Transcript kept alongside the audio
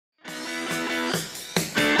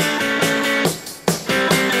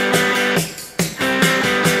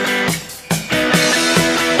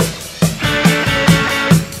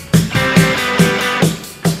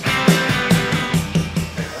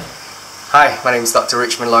Hi, my name is Dr.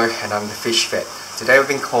 Loh and I'm the fish vet. Today we've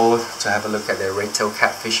been called to have a look at the red-tailed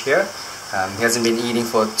catfish here. He hasn't been eating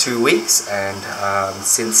for 2 weeks and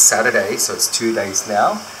since Saturday, so it's 2 days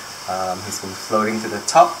now, he's been floating to the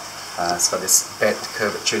top. He's got this bent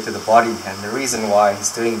curvature to the body, and the reason why he's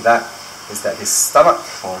doing that is that his stomach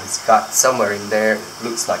or his gut, somewhere in there,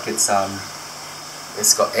 looks like it's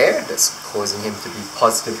got air that's causing him to be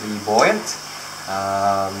positively buoyant.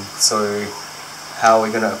 So how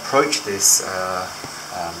we're going to approach this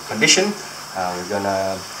condition, we're going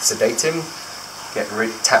to sedate him,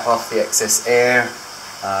 tap off the excess air,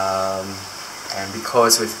 and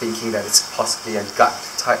because we're thinking that it's possibly a gut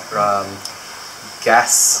type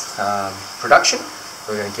gas production,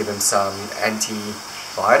 we're going to give him some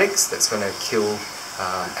antibiotics that's going to kill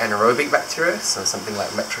anaerobic bacteria, so something like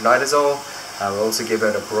metronidazole. We'll also give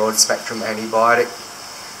it a broad spectrum antibiotic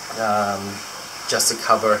just to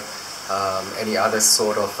cover any other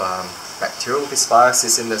sort of bacterial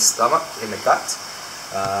dysbiosis in the stomach, in the gut,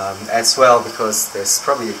 as well, because there's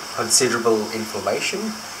probably considerable inflammation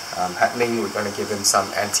happening. We're going to give him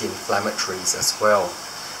some anti-inflammatories as well,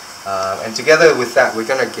 and together with that we're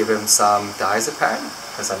going to give him some diazepam,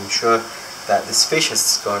 because I'm sure that this fish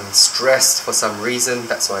has gone stressed for some reason.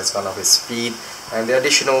 That's why it's gone off his feed. And the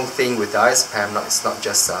additional thing with diazepam, it's not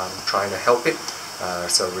just trying to help it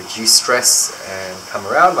so reduce stress and come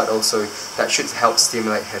around, but also that should help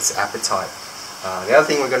stimulate his appetite. The other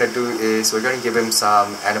thing we're going to do is we're going to give him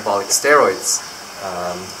some anabolic steroids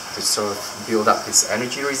to sort of build up his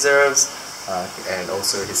energy reserves and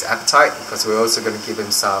also his appetite, because we're also going to give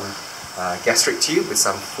him some gastric tube with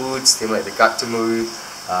some food, stimulate the gut to move,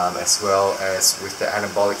 as well as with the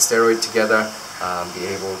anabolic steroid together, be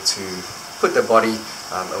able to put the body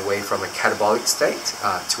away from a catabolic state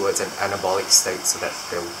towards an anabolic state, so that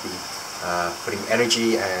they will be putting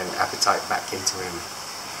energy and appetite back into him.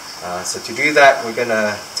 So to do that, we're going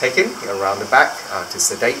to take him around the back to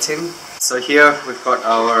sedate him. So here we've got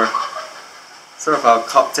our sort of our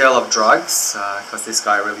cocktail of drugs, because this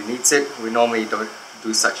guy really needs it. We normally don't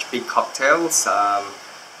do such big cocktails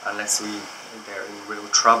unless they're in real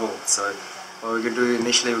trouble. So what we're going to do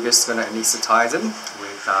initially, we're just going to anesthetize him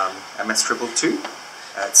with MS222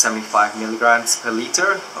 at 75 milligrams per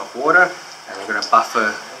liter of water, and we're going to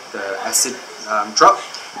buffer the acid drop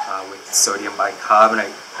with sodium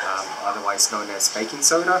bicarbonate, otherwise known as baking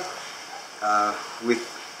soda.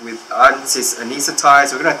 Once it's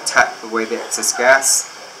anesthetized, we're going to tap away the excess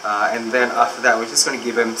gas, and then after that we're just going to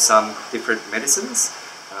give him some different medicines.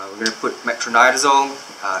 We're going to put metronidazole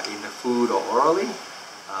in the food or orally,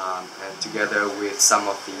 and together with some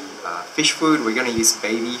of the fish food. We're going to use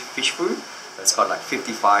baby fish food that's got like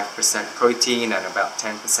 55% protein and about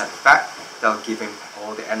 10% fat. That'll give him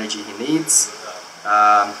all the energy he needs.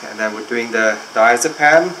 And then we're doing the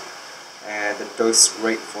diazepam, and the dose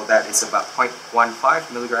rate for that is about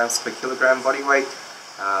 0.15 milligrams per kilogram body weight.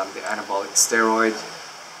 The anabolic steroid,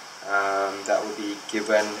 that will be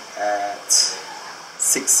given at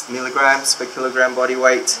 6 milligrams per kilogram body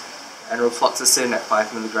weight. Enrofloxacin at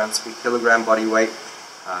 5 milligrams per kilogram body weight.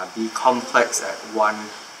 B complex at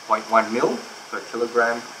 1.1 mil per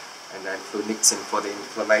kilogram, and then flunixin for the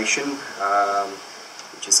inflammation,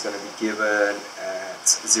 which is going to be given at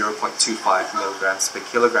 0.25 milligrams per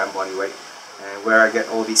kilogram body weight. And where I get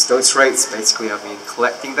all these dose rates, basically I've been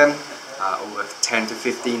collecting them over 10 to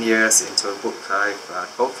 15 years into a book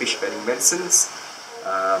I've called Fish Vetting Medicines.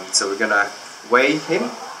 So we're going to weigh him,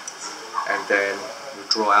 and then we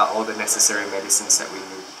draw out all the necessary medicines that we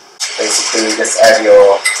need. Basically, you just add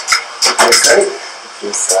your glycerate,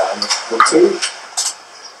 which is the tube,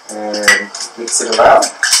 and mix it around.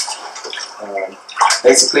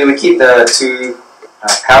 Basically, we keep the two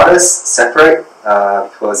powders separate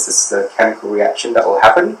because this is a chemical reaction that will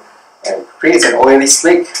happen, and it creates an oily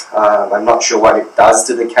slick. I'm not sure what it does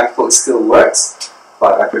to the chemical. It still works,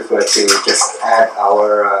 but I prefer to just add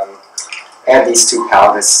these two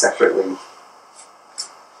powders separately.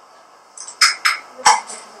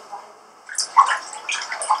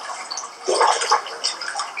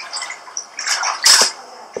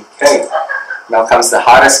 Okay, now comes the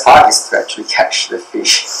hardest part, is to actually catch the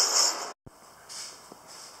fish.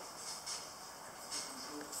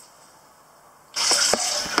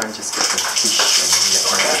 Try and just get the fish and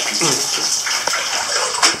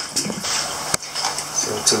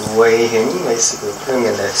so to weigh him, basically put him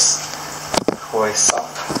in this hoist up.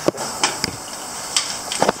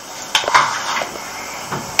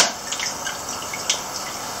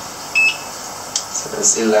 So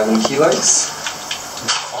that's 11 kilos.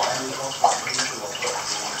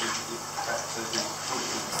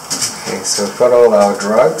 Okay, so we've got all our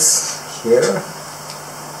drugs here.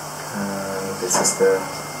 this is the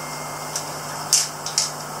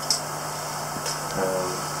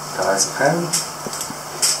diazepam,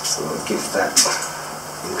 so we'll give that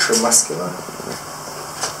intramuscular.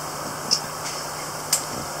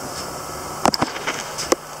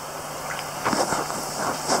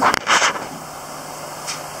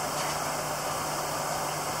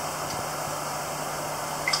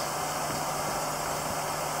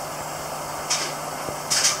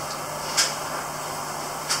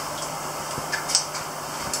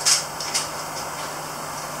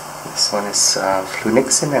 This one is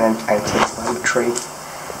flunixin, and an anti-inflammatory. We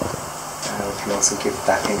can also give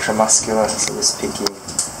that intramuscular, so just picking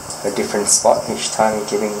a different spot each time you're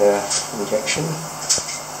giving the injection.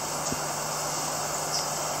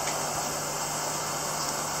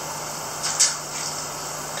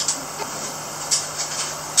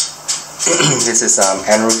 This is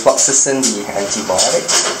enrofloxacin, the antibiotic.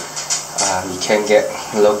 You can get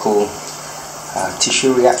local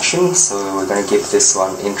tissue reaction, so we're going to give this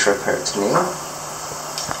one intraperitoneal.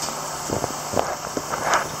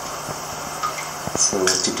 So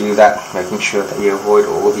to do that, making sure that you avoid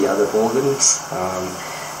all the other organs.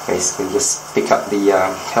 Basically just pick up the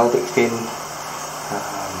pelvic fin,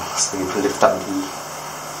 so you can lift up the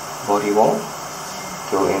body wall,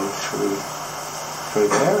 go in through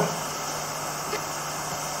there.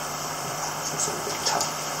 So it's a bit tough.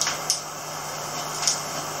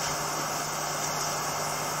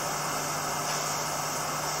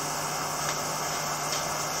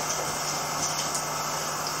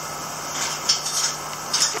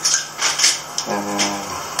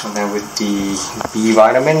 And then with the B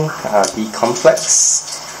vitamin, B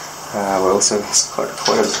complex, we're also got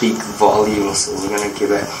quite a big volume, so we're going to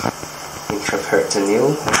give it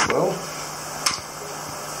intraperitoneal as well.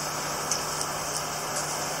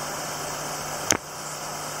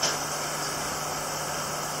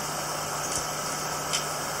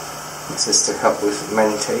 This is to help with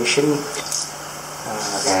fermentation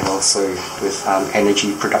and also with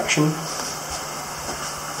energy production.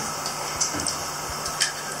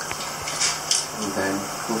 And then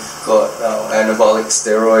we've got our anabolic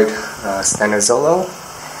steroid, stanozolol.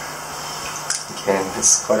 Again,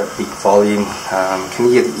 it's quite a big volume. Can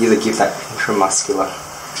you either give that intramuscular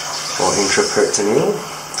or intraperitoneal?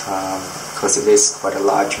 Because it is quite a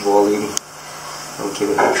large volume, we'll give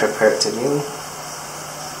it intraperitoneal.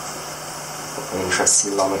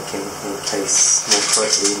 Intracelomic in case more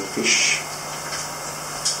correctly in fish.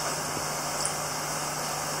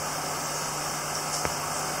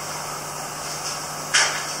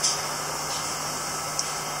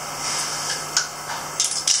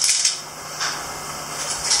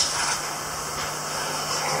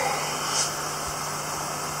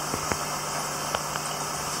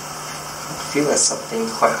 I feel there's something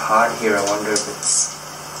quite hard here. I wonder if it's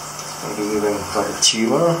maybe even got a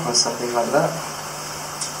tumor or something like that.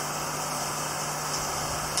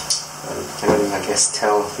 And you can only, I guess,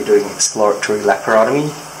 tell if you're doing exploratory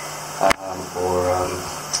laparotomy or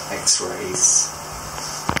x-rays.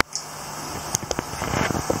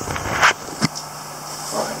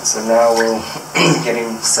 Alright, so now we'll get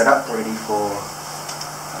him set up, ready for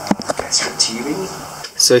gastric tubing.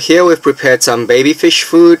 So here we've prepared some baby fish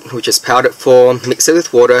food, which is powdered form, mix it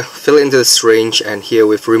with water, fill it into the syringe, and here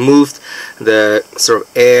we've removed the sort of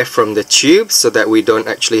air from the tube so that we don't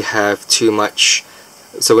actually have too much,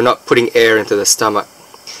 so we're not putting air into the stomach.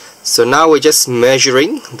 So now we're just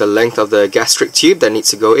measuring the length of the gastric tube that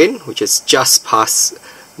needs to go in, which is just past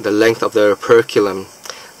the length of the operculum.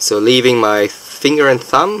 So leaving my finger and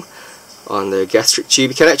thumb on the gastric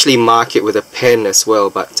tube. You can actually mark it with a pen as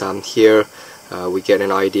well, but here we get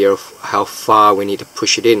an idea of how far we need to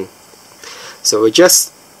push it in. So we're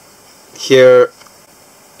just here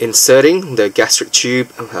inserting the gastric tube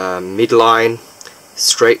midline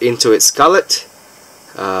straight into its gullet,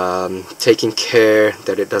 taking care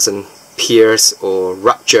that it doesn't pierce or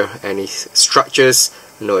rupture any structures,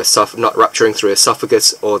 not rupturing through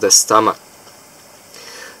esophagus or the stomach.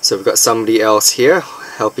 So we've got somebody else here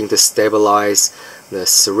helping to stabilize the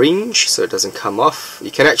syringe so it doesn't come off.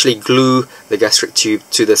 You can actually glue the gastric tube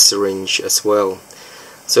to the syringe as well.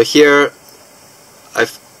 So here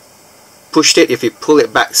I've pushed it. If you pull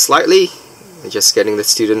it back slightly, just getting the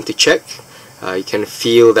student to check, you can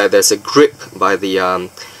feel that there's a grip by the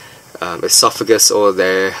esophagus or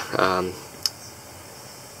their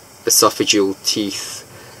esophageal teeth.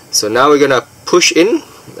 So now we're gonna push in,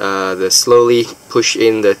 slowly push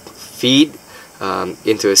in the feed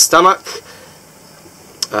into his stomach,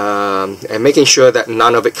 and making sure that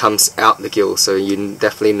none of it comes out the gill, so you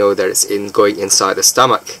definitely know that it's going inside the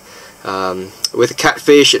stomach. With a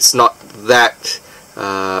catfish, it's not that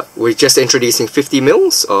we're just introducing 50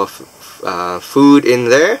 mils of food in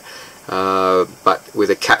there, but with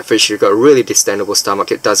a catfish you've got a really distendable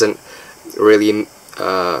stomach. It doesn't really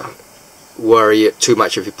worry it too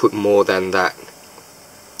much if you put more than that.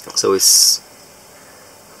 So we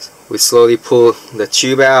slowly pull the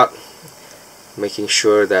tube out, making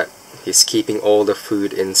sure that he's keeping all the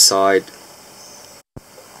food inside.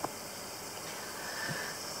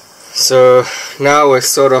 So now we're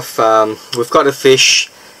sort of we've got the fish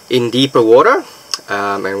in deeper water,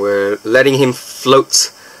 and we're letting him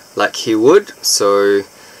float like he would. So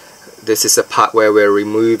this is the part where we're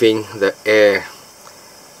removing the air.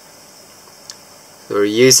 So we're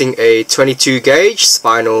using a 22 gauge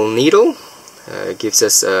spinal needle. It gives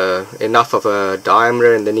us enough of a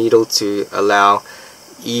diameter in the needle to allow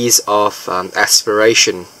ease of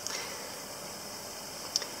aspiration.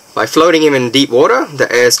 By floating him in deep water,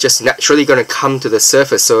 the air is just naturally going to come to the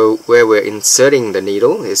surface. So where we're inserting the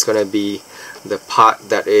needle is going to be the part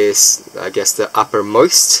that is, I guess, the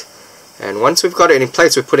uppermost. And once we've got it in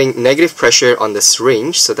place, we're putting negative pressure on the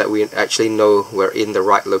syringe so that we actually know we're in the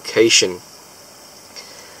right location.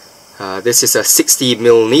 This is a 60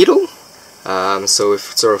 mil needle, so we've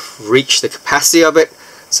sort of reached the capacity of it.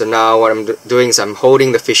 So now what I'm doing is I'm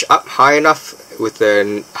holding the fish up high enough with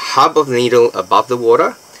the hub of the needle above the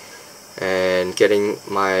water, and getting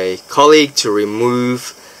my colleague to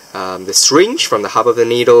remove the syringe from the hub of the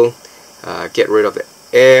needle, get rid of the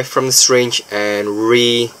air from the syringe, and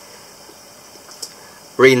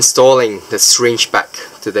reinstalling the syringe back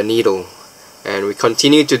to the needle. And we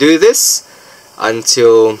continue to do this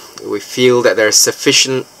until we feel that there's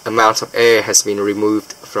sufficient amount of air has been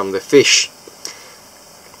removed from the fish.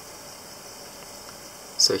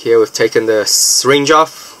 So here we've taken the syringe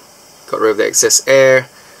off, got rid of the excess air,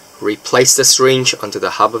 replaced the syringe onto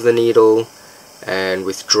the hub of the needle, and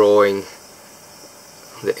withdrawing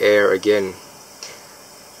the air again.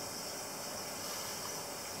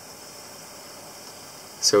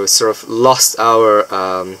 So we sort of lost our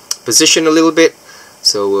position a little bit,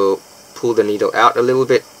 so we'll pull the needle out a little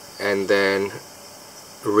bit and then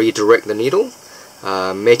redirect the needle,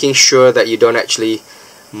 making sure that you don't actually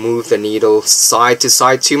move the needle side to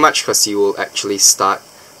side too much, because you will actually start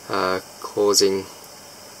causing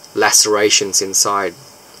lacerations inside.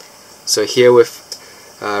 So here we've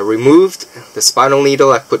removed the spinal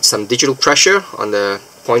needle. I put some digital pressure on the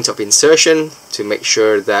point of insertion to make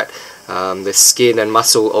sure that the skin and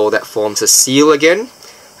muscle, all that forms a seal again,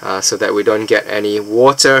 so that we don't get any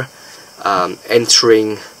water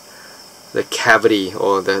entering the cavity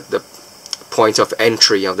or the point of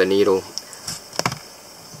entry of the needle.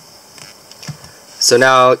 So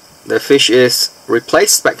now the fish is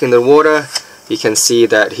replaced back in the water. You can see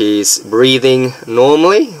that he's breathing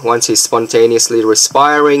normally. Once he's spontaneously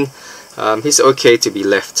respiring, he's okay to be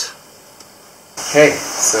left. Okay,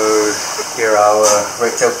 so here our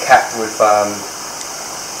red-tailed cat with how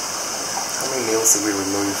many meals did we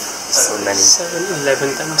remove? So many. 7,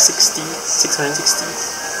 11 times 60, 660.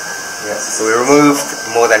 Yes, so we removed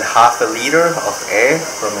more than half a liter of air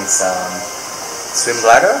from his swim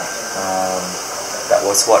bladder. That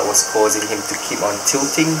was what was causing him to keep on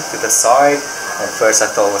tilting to the side. At first I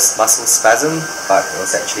thought it was muscle spasm, but it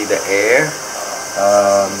was actually the air.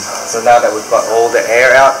 So now that we've got all the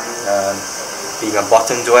air out, being a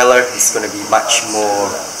bottom dweller, he's going to be much more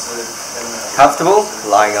comfortable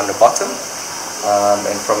lying on the bottom.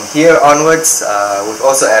 And from here onwards, we've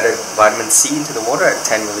also added vitamin C into the water at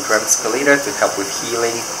 10 milligrams per liter to help with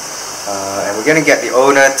healing. And we're going to get the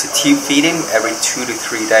owner to tube feed him every 2 to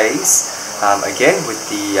 3 days. Again with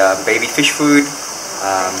the baby fish food.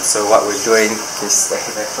 So what we're doing, just stay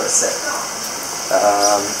there for a sec.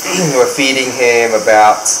 We're feeding him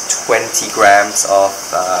about 20 grams of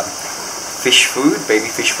fish food, baby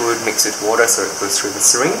fish food mixed with water, so it goes through the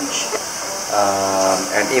syringe.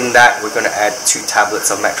 And in that we're going to add 2 tablets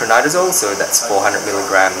of metronidazole, so that's 400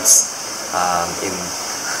 milligrams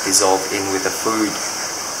dissolved in with the food.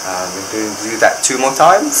 We'll do that 2 more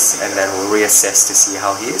times, and then we'll reassess to see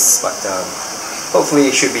how he is. But hopefully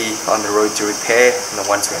he should be on the road to repair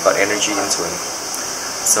once we've got energy into him.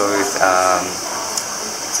 So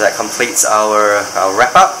that completes our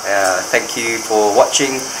wrap up. Thank you for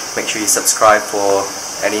watching. Make sure you subscribe for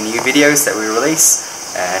any new videos that we release,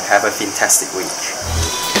 and have a fantastic week.